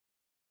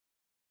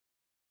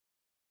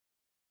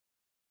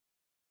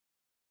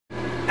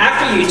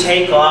after you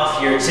take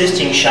off your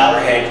existing shower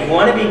head, you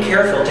want to be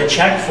careful to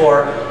check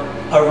for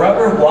a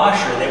rubber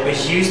washer that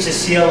was used to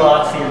seal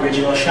off the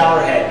original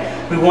shower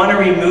head. We want to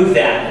remove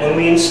that. When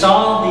we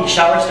install the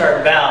shower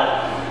start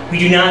valve, we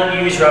do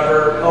not use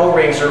rubber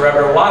O-rings or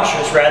rubber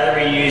washers, rather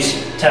we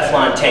use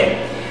Teflon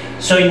tape.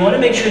 So you want to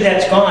make sure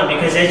that's gone,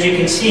 because as you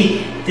can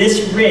see,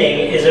 this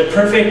ring is a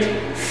perfect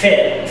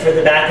fit for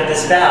the back of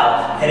this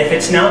valve. And if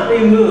it's not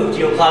removed,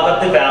 you'll clog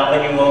up the valve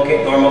and you won't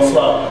get normal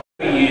flow.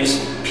 We use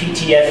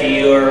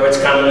PTFE, or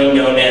what's commonly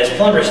known as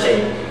plumber's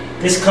tape.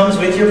 This comes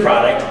with your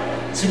product.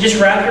 So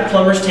just wrap your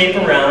plumber's tape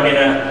around in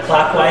a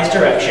clockwise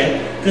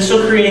direction. This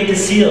will create the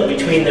seal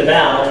between the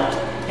valve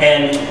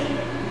and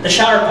the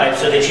shower pipe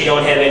so that you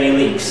don't have any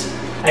leaks.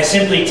 I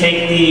simply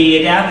take the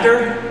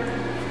adapter,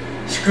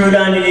 screw it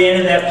onto the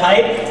end of that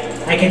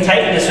pipe. I can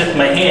tighten this with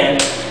my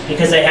hand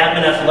because I have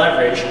enough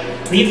leverage.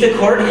 Leave the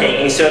cord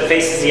hanging so it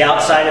faces the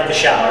outside of the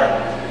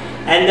shower.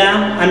 And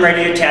now I'm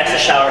ready to attach the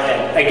shower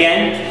head.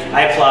 Again,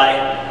 I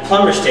apply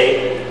plumber's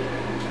tape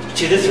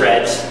to the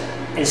threads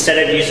instead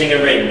of using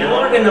a ring. Now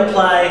we're going to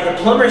apply the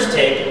plumber's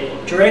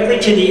tape directly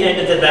to the end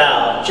of the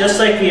valve, just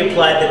like we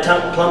applied the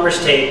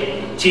plumber's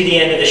tape to the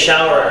end of the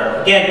shower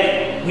arm.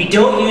 Again, we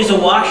don't use a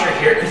washer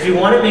here because we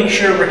want to make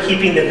sure we're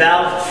keeping the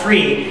valve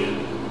free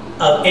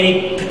of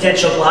any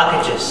potential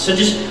blockages. So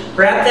just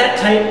wrap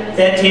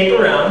that tape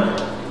around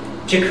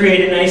to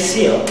create a nice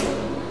seal.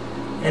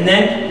 And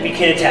then we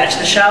can attach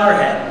the shower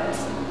head.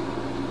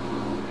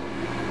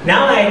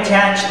 Now I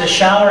attach the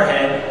shower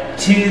head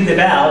to the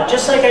valve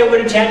just like I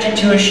would attach it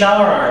to a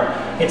shower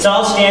arm. It's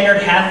all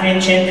standard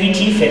 1/2-inch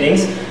NPT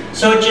fittings,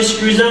 so it just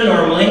screws on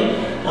normally.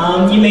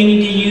 You may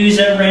need to use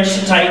a wrench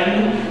to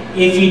tighten.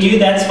 If you do,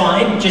 that's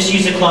fine. Just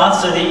use a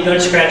cloth so that you don't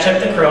scratch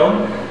up the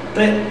chrome.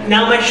 But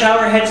now my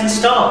shower head's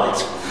installed.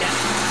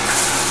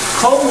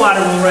 Cold water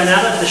will run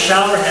out of the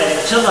shower head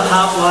until the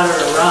hot water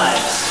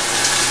arrives.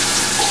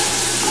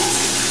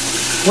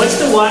 Once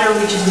the water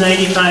reaches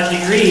 95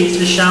 degrees,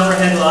 the shower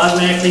head will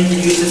automatically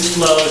reduce its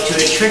flow to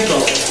a trickle.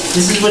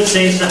 This is what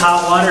saves the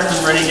hot water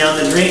from running down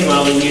the drain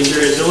while the user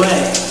is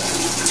away.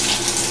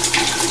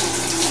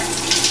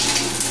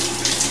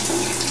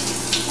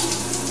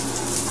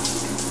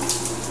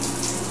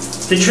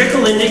 The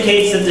trickle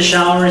indicates that the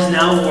shower is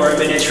now warm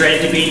and it's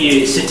ready to be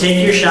used. So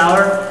take your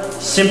shower,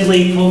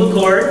 simply pull the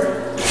cord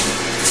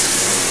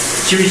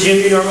to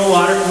resume your normal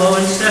water flow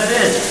and step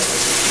in.